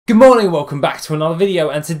Good morning, welcome back to another video,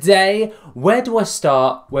 and today, where do I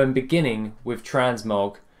start when beginning with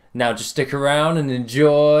Transmog? Now just stick around and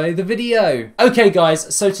enjoy the video. Okay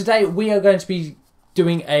guys, so today we are going to be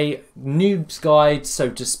doing a noob's guide, so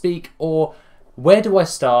to speak, or where do I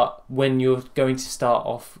start when you're going to start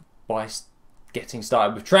off by getting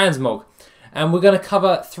started with Transmog. And we're going to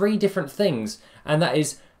cover three different things, and that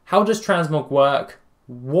is, how does Transmog work,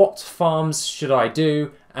 what farms should I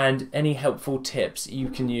do, and any helpful tips you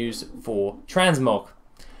can use for Transmog.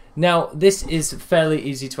 Now this is fairly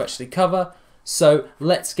easy to actually cover, so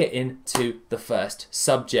let's get into the first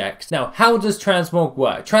subject. Now, how does Transmog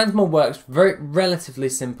work? Transmog works relatively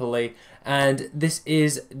simply, and this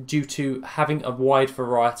is due to having a wide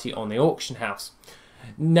variety on the auction house.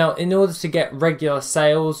 Now, in order to get regular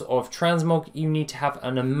sales of Transmog, you need to have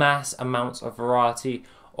an amass amount of variety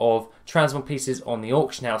of Transmog pieces on the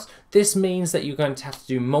auction house. This means that you're going to have to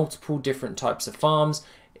do multiple different types of farms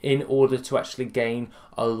in order to actually gain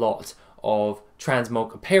a lot of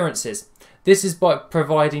Transmog appearances. This is by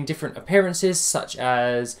providing different appearances, such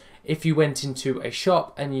as if you went into a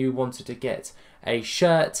shop and you wanted to get a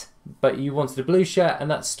shirt, but you wanted a blue shirt and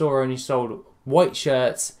that store only sold white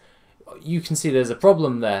shirts, you can see there's a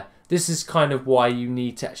problem there. This is kind of why you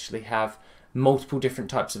need to actually have multiple different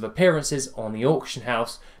types of appearances on the auction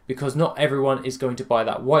house, because not everyone is going to buy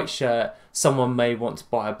that white shirt. Someone may want to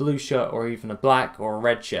buy a blue shirt or even a black or a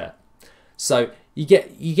red shirt. So you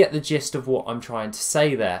get the gist of what I'm trying to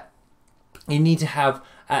say there. You need to have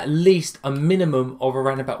at least a minimum of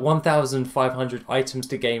around about 1,500 items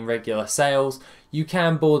to gain regular sales. You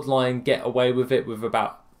can borderline get away with it with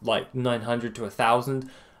about like 900 to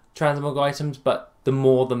 1,000 Transmog items, but the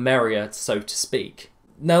more the merrier, so to speak.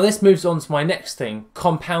 Now this moves on to my next thing,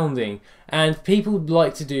 compounding, and people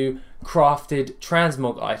like to do crafted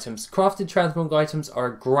Transmog items. Crafted Transmog items are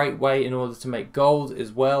a great way in order to make gold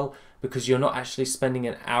as well, because you're not actually spending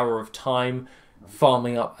an hour of time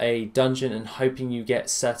farming up a dungeon and hoping you get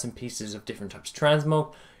certain pieces of different types of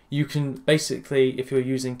Transmog. You can basically, if you're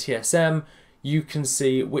using TSM, you can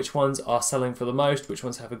see which ones are selling for the most, which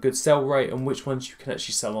ones have a good sell rate, and which ones you can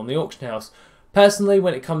actually sell on the auction house. Personally,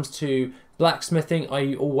 when it comes to blacksmithing,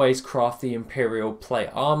 I always craft the Imperial plate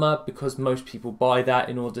armor, because most people buy that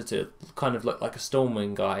in order to kind of look like a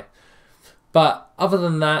Stormwind guy. But other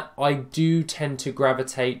than that, I do tend to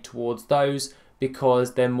gravitate towards those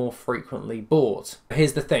because they're more frequently bought.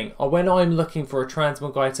 Here's the thing, when I'm looking for a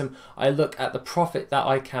Transmog item, I look at the profit that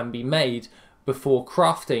I can be made before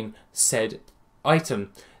crafting said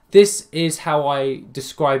item. This is how I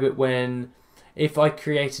describe it if I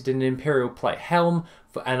created an Imperial plate helm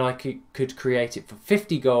and I could create it for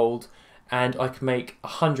 50 gold and I can make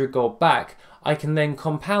 100 gold back, I can then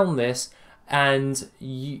compound this and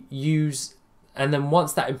and then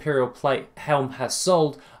once that Imperial plate helm has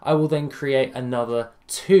sold, I will then create another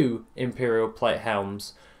 2 Imperial plate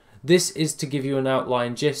helms. This is to give you an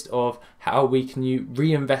outline gist of how we can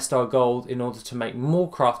reinvest our gold in order to make more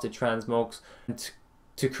crafted Transmogs and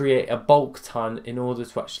to create a bulk ton in order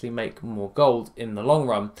to actually make more gold in the long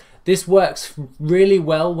run. This works really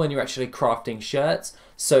well when you're actually crafting shirts.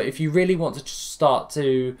 So if you really want to start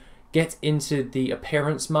to get into the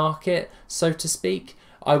appearance market, so to speak,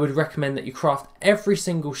 I would recommend that you craft every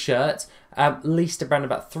single shirt, at least around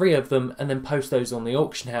about 3 of them, and then post those on the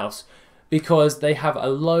auction house, because they have a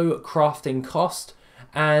low crafting cost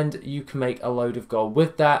and you can make a load of gold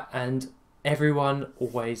with that, and everyone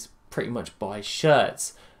always pretty much buys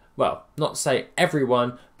shirts. Well, not to say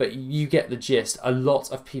everyone, but you get the gist. A lot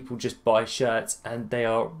of people just buy shirts and they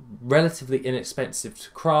are relatively inexpensive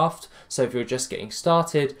to craft, so if you're just getting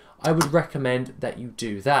started, I would recommend that you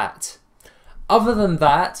do that. Other than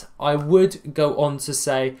that, I would go on to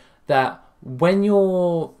say that when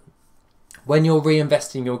you're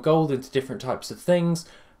reinvesting your gold into different types of things,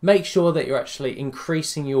 make sure that you're actually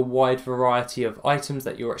increasing your wide variety of items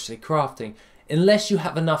that you're actually crafting. Unless you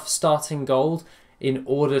have enough starting gold in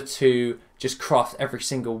order to just craft every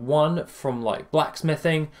single one from like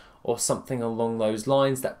blacksmithing or something along those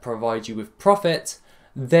lines that provide you with profit,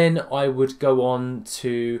 then I would go on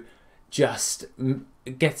to just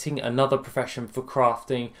getting another profession for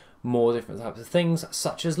crafting more different types of things,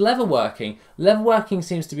 such as leatherworking. Leatherworking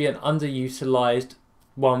seems to be an underutilized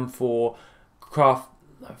one for crafting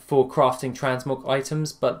Transmog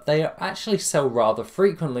items, but they actually sell rather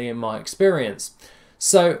frequently in my experience.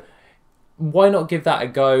 So why not give that a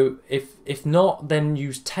go? If not, then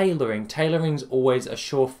use tailoring. Tailoring's always a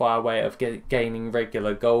surefire way of gaining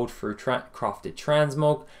regular gold through crafted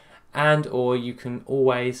Transmog, and or you can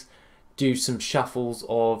always do some shuffles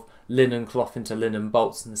of linen cloth into linen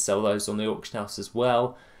bolts and sell those on the auction house as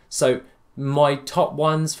well. So my top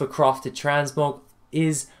ones for crafted transmog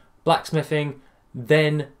is blacksmithing,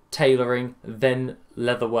 then tailoring, then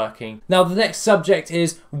leatherworking. Now the next subject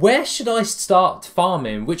is, where should I start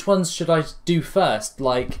farming? Which ones should I do first?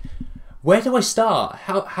 Like, where do I start?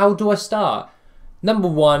 How do I start? Number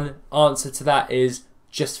one answer to that is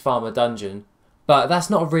just farm a dungeon. But that's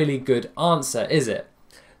not a really good answer, is it?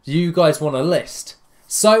 You guys want a list.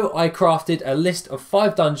 So I crafted a list of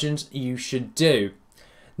 5 dungeons you should do.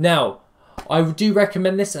 Now, I do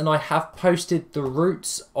recommend this, and I have posted the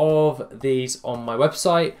routes of these on my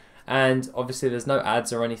website, and obviously there's no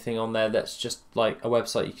ads or anything on there. That's just like a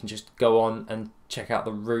website you can just go on and check out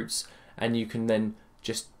the routes, and you can then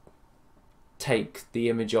just take the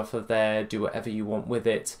image off of there, do whatever you want with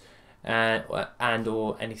it, and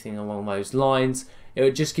or anything along those lines.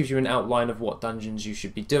 It just gives you an outline of what dungeons you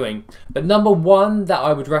should be doing. But number one that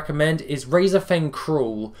I would recommend is Razorfen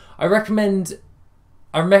Crawl. I recommend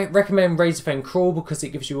Razorfen Crawl because it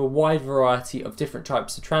gives you a wide variety of different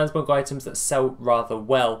types of transmog items that sell rather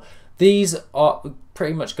well. These are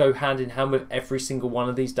pretty much go hand in hand with every single one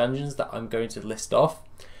of these dungeons that I'm going to list off.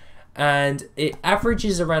 And it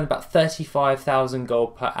averages around about 35,000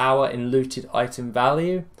 gold per hour in looted item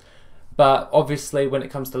value. But obviously when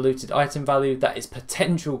it comes to looted item value, that is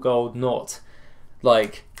potential gold, not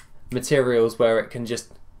like materials where it can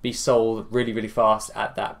just be sold really, really fast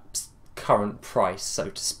at that current price, so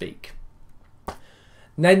to speak. And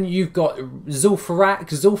then you've got Zul'Farrak.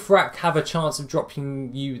 Zul'Farrak have a chance of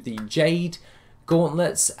dropping you the Jade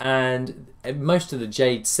gauntlets and most of the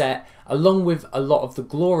Jade set, along with a lot of the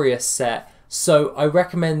Glorious set. So I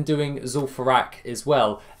recommend doing Zul'Farrak as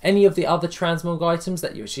well. Any of the other transmog items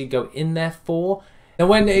that you actually go in there for. Now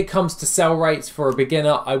when it comes to sell rates for a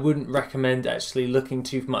beginner, I wouldn't recommend actually looking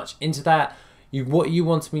too much into that. What you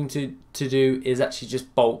want me to do is actually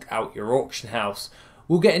just bulk out your auction house.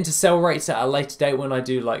 We'll get into sell rates at a later date when I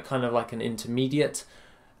do like kind of like an intermediate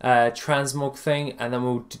transmog thing, and then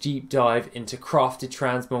we'll deep dive into crafted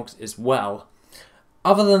transmogs as well.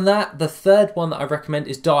 Other than that, the third one that I recommend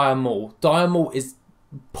is Dire Maul. Dire Maul is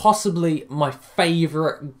possibly my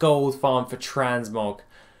favourite gold farm for transmog.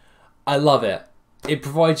 I love it. It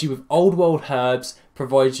provides you with old world herbs,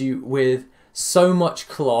 provides you with so much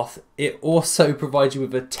cloth. It also provides you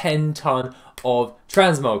with a 10-ton of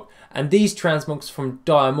transmog. And these transmogs from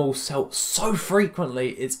Dire Maul sell so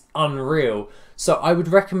frequently, it's unreal. So I would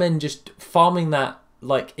recommend just farming that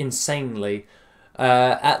like insanely.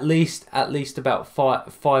 At least about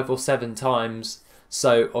five or 7 times.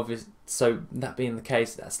 So that being the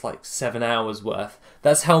case, that's like 7 hours worth.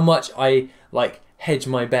 That's how much I like hedge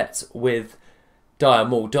my bets with Dire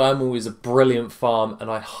Maul. Dire Maul is a brilliant farm,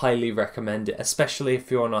 and I highly recommend it, especially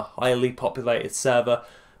if you're on a highly populated server,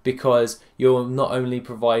 because you're not only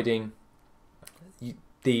providing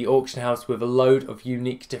the auction house with a load of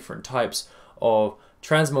unique different types of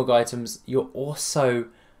transmog items, you're also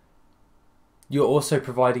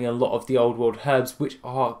providing a lot of the old world herbs, which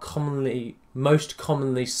are most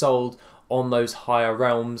commonly sold on those higher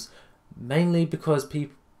realms, mainly because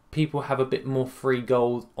people have a bit more free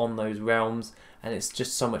gold on those realms, and it's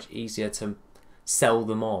just so much easier to sell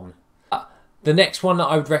them on. The next one that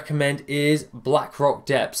I would recommend is Blackrock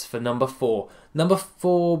Depths for number 4. Number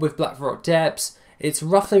 4 with Blackrock Depths, it's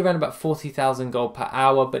roughly around about 40,000 gold per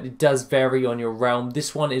hour, but it does vary on your realm.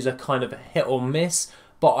 This one is a kind of a hit or miss,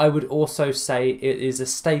 but I would also say it is a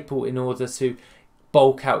staple in order to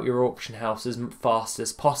bulk out your auction house as fast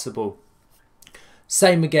as possible.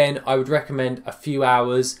 Same again, I would recommend a few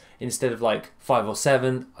hours instead of like 5 or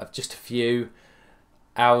 7, just a few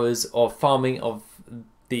hours of farming of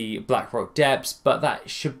the Blackrock Depths, but that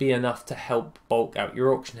should be enough to help bulk out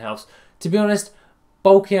your auction house. To be honest,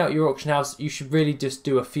 bulking out your auction house, you should really just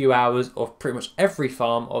do a few hours of pretty much every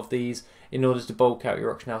farm of these in order to bulk out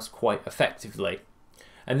your auction house quite effectively.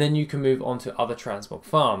 And then you can move on to other transmog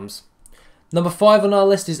farms. Number 5 on our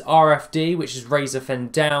list is RFD, which is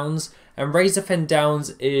Razorfen Downs. And Razorfen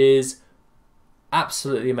Downs is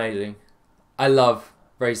absolutely amazing. I love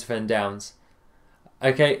Razorfen Downs.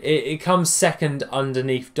 Okay, it comes second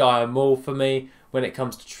underneath Dire Maul for me when it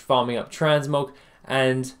comes to farming up transmog.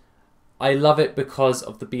 And I love it because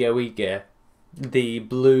of the BOE gear. The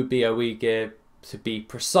blue BOE gear, to be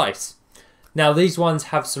precise. Now these ones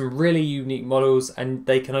have some really unique models, and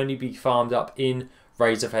they can only be farmed up in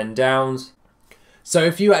Razorfen Downs. So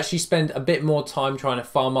if you actually spend a bit more time trying to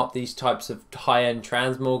farm up these types of high-end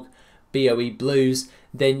transmog BOE blues,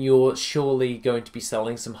 then you're surely going to be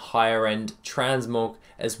selling some higher end transmog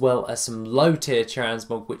as well as some low tier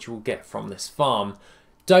transmog, which you'll get from this farm.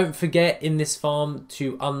 Don't forget in this farm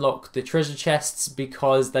to unlock the treasure chests,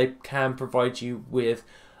 because they can provide you with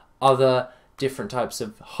other different types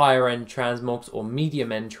of higher end transmogs or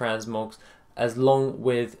medium end transmogs, along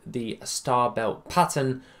with the star belt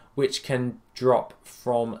pattern, which can drop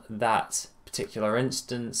from that particular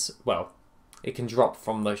instance. Well, it can drop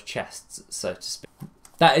from those chests, so to speak.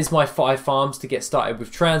 That is my 5 farms to get started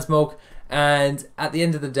with transmog, and at the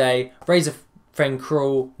end of the day, Razor Fen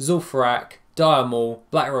Crawl, Zul'Farrak, Dire Maul,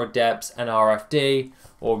 Blackrod Depths, and RFD,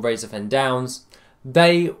 or Razor Fen Downs,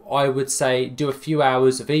 they, I would say, do a few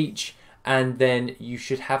hours of each, and then you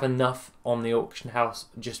should have enough on the auction house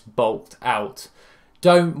just bulked out.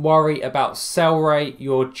 Don't worry about sell rate,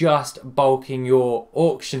 you're just bulking your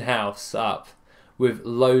auction house up with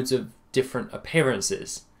loads of different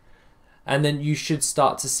appearances. And then you should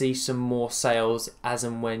start to see some more sales as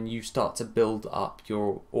and when you start to build up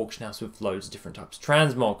your auction house with loads of different types of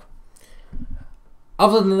transmog.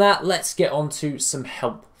 Other than that, let's get on to some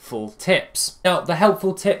helpful tips. Now, the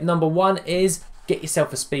helpful tip number 1 is get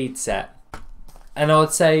yourself a speed set. And I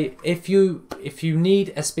would say if you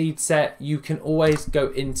need a speed set, you can always go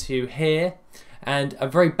into here, and a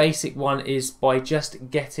very basic one is by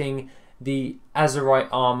just getting the Azurite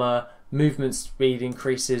armor movement speed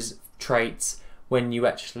increases traits when you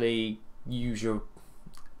actually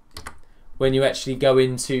go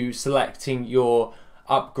into selecting your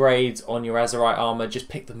upgrades on your Azurite armor. Just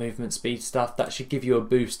pick the movement speed stuff. That should give you a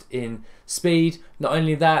boost in speed. Not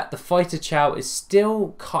only that, the fighter chow is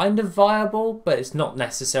still kind of viable, but it's not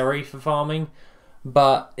necessary for farming.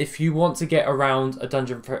 But if you want to get around a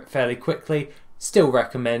dungeon fairly quickly, still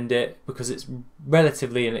recommend it because it's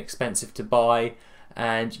relatively inexpensive to buy,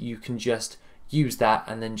 and you can just use that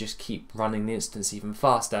and then just keep running the instance even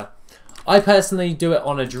faster. I personally do it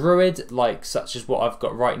on a druid, such as what I've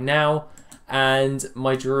got right now, and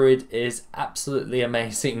my druid is absolutely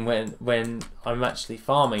amazing when I'm actually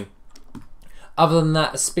farming. Other than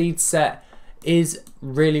that, a speed set is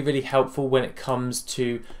really helpful when it comes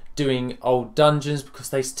to doing old dungeons,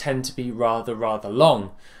 because they tend to be rather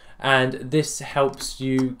long, and this helps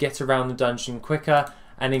you get around the dungeon quicker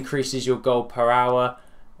and increases your gold per hour,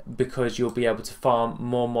 because you'll be able to farm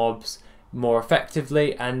more mobs more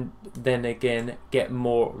effectively and then again get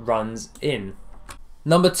more runs in.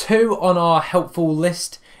 Number 2 on our helpful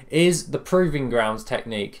list is the Proving Grounds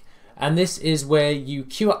technique, and this is where you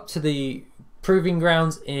queue up to the Proving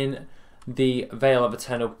Grounds in the Vale of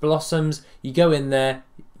Eternal Blossoms. You go in there,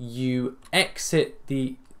 you exit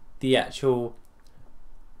the actual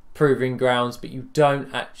Proving Grounds, but you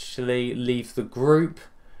don't actually leave the group.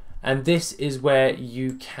 And this is where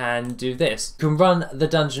you can do this. You can run the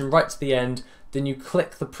dungeon right to the end, then you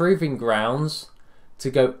click the Proving Grounds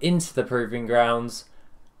to go into the Proving Grounds,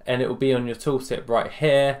 and it will be on your tooltip right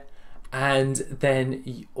here. And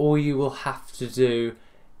then all you will have to do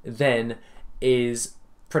then is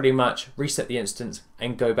pretty much reset the instance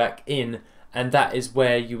and go back in, and that is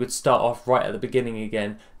where you would start off right at the beginning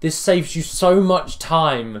again. This saves you so much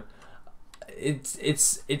time.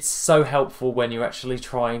 It's so helpful when you're actually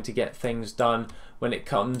trying to get things done when it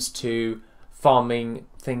comes to farming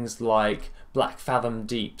things like Black Fathom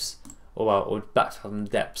Deeps, or Black Fathom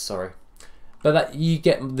Depths, sorry. But that, you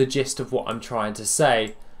get the gist of what I'm trying to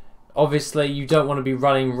say. Obviously, you don't want to be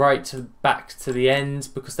running back to the end,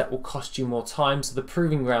 because that will cost you more time. So the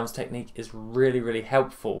Proving Grounds technique is really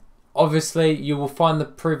helpful. Obviously, you will find the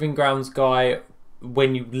Proving Grounds guy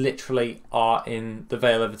when you literally are in the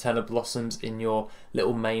Vale of Eternal Blossoms in your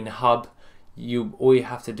little main hub. All you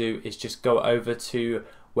have to do is just go over to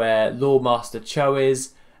where Lord Master Cho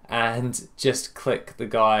is and just click the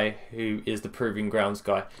guy who is the Proving Grounds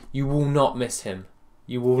guy. You will not miss him.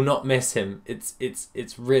 You will not miss him.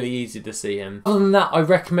 It's really easy to see him. Other than that, I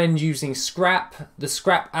recommend using Scrap. The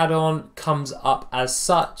Scrap add-on comes up as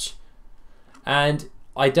such, and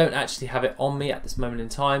I don't actually have it on me at this moment in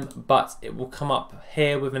time, but it will come up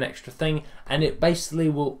here with an extra thing, and it basically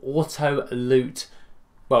will auto loot.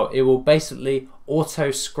 Well, it will basically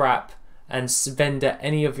auto scrap and vendor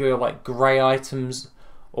any of your grey items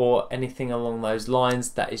or anything along those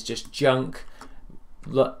lines that is just junk.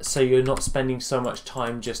 So you're not spending so much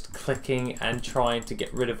time just clicking and trying to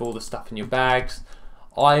get rid of all the stuff in your bags.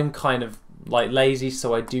 I'm kind of lazy,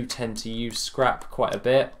 so I do tend to use Scrap quite a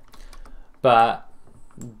bit, but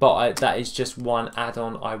that is just one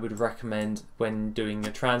add-on I would recommend when doing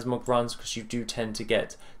your transmog runs, because you do tend to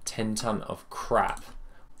get 10 ton of crap.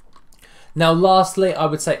 Now lastly, I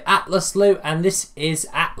would say Atlas loot, and this is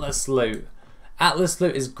Atlas loot. Atlas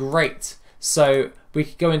loot is great. So we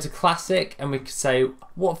could go into classic and we could say,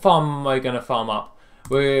 what farm am I going to farm up?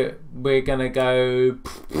 We're going to go,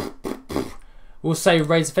 we'll say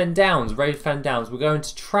Razor Fen Downs. Razor Fen Downs. We're going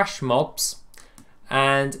to trash mobs,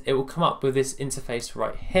 and it will come up with this interface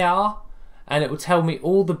right here, and it will tell me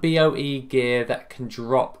all the BOE gear that can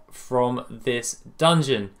drop from this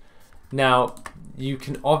dungeon. Now you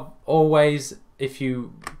can always, if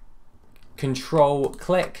you control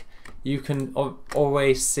click, you can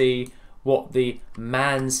always see what the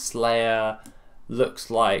Manslayer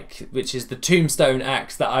looks like, which is the tombstone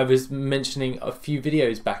axe that I was mentioning a few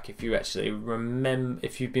videos back. If you actually remember,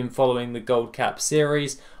 if you've been following the Gold Cap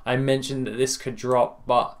series, I mentioned that this could drop,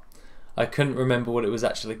 but I couldn't remember what it was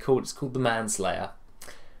actually called. It's called the Manslayer.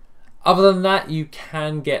 Other than that, you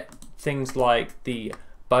can get things like the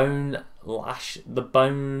bone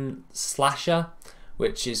slasher,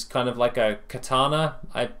 which is kind of like a katana,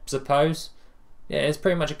 I suppose. Yeah, it's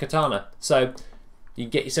pretty much a katana. So you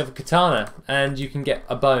get yourself a katana and you can get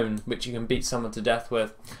a bone which you can beat someone to death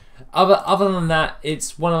with. Other than that,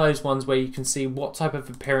 it's one of those ones where you can see what type of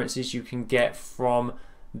appearances you can get from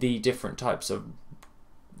the different types of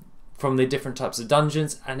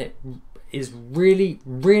dungeons, and it is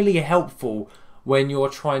really helpful when you're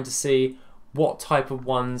trying to see what type of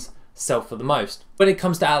ones sell for the most. When it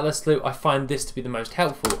comes to Atlas loot, I find this to be the most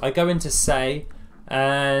helpful. I go into Say,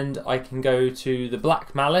 and I can go to the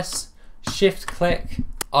Black Malice, shift click,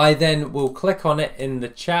 I then will click on it in the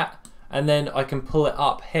chat, and then I can pull it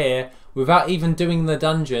up here without even doing the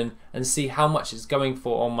dungeon and see how much it's going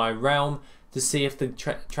for on my realm, to see if the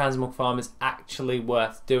Transmog farm is actually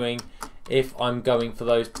worth doing if I'm going for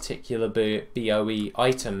those particular BOE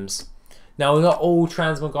items. Now, not all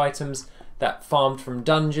Transmog items that farmed from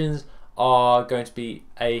dungeons are going to be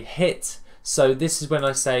a hit, so this is when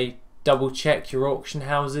I say double check your auction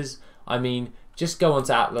houses. I mean, just go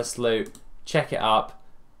onto Atlas Loot, check it up,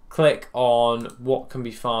 click on what can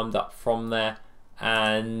be farmed up from there,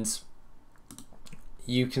 and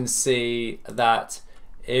you can see that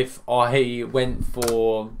if I went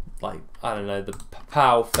for, like, I don't know, the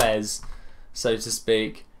Papal Fez, so to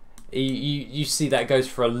speak, you see that goes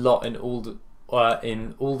for a lot in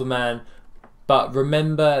Alderman. But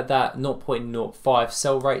remember that 0.05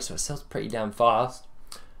 sell rate, so it sells pretty damn fast.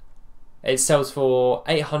 It sells for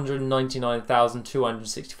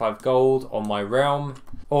 899,265 gold on my realm,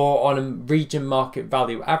 or on a region market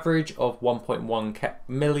value average of 1.1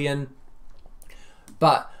 million.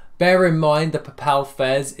 But bear in mind the Papal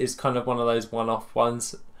Fez is kind of one of those one-off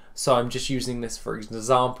ones, so I'm just using this for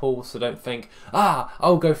example, so don't think,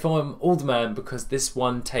 I'll go for Alderman because this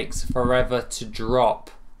one takes forever to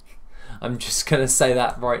drop. I'm just going to say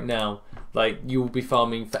that right now. Like, you will be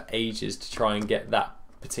farming for ages to try and get that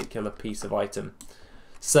particular piece of item.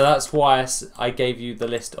 So that's why I gave you the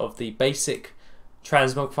list of the basic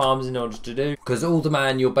Transmog farms in order to do. Because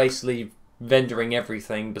Alderman, you're basically vendoring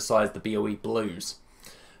everything besides the BOE blues.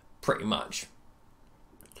 Pretty much.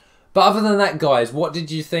 But other than that, guys, what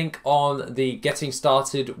did you think on the getting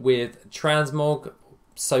started with Transmog,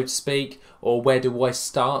 so to speak? Or where do I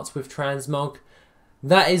start with Transmog?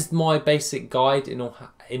 That is my basic guide in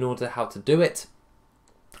order how to do it.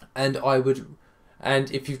 And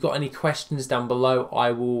if you've got any questions down below,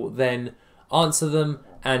 I will then answer them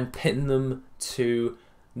and pin them to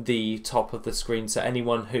the top of the screen, so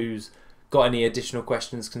anyone who's got any additional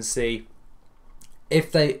questions can see.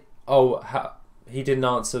 If they, he didn't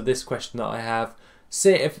answer this question that I have,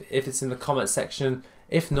 see if it's in the comment section.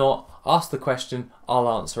 If not, ask the question, I'll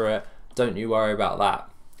answer it. Don't you worry about that.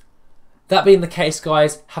 That being the case,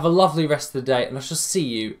 guys, have a lovely rest of the day, and I shall see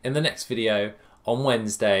you in the next video on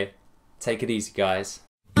Wednesday. Take it easy, guys.